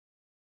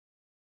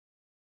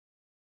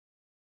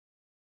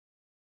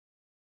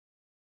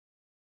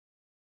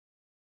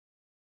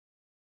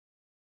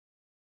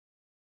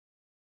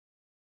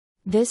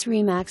This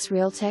Remax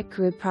Realtec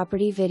Group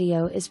property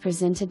video is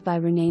presented by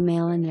Renee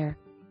Mailander.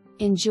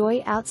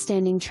 Enjoy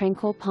outstanding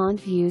tranquil pond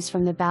views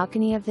from the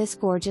balcony of this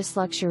gorgeous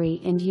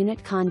luxury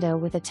end-unit condo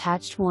with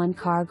attached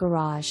one-car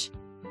garage.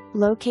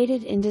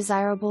 Located in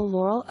desirable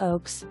Laurel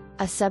Oaks,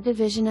 a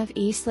subdivision of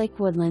East Lake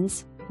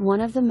Woodlands,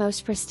 one of the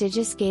most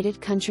prestigious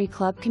gated country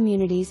club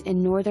communities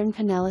in northern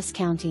Pinellas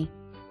County.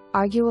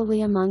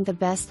 Arguably among the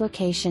best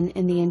location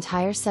in the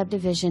entire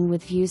subdivision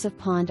with views of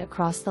pond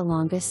across the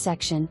longest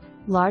section,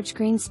 large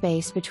green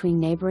space between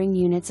neighboring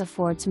units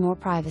affords more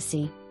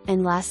privacy,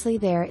 and lastly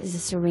there is a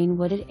serene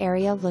wooded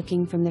area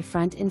looking from the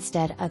front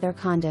instead other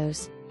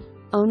condos.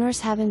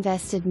 Owners have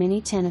invested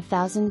many tens of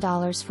thousands of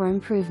dollars for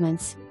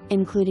improvements,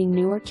 including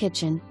newer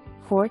kitchen,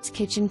 quartz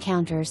kitchen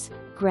counters,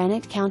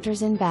 granite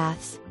counters and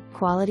baths,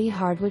 quality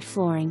hardwood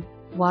flooring,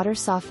 water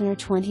softener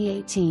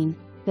 2018,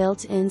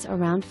 built-ins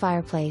around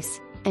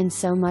fireplace, and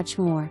so much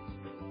more.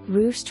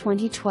 Roofs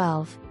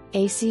 2012,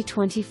 AC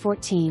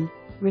 2014,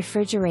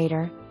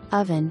 refrigerator,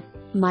 oven,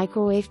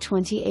 microwave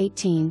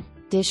 2018,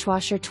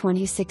 dishwasher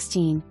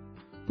 2016.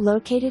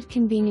 Located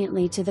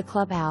conveniently to the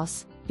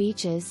clubhouse,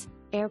 beaches,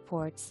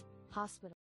 airports, hospitals.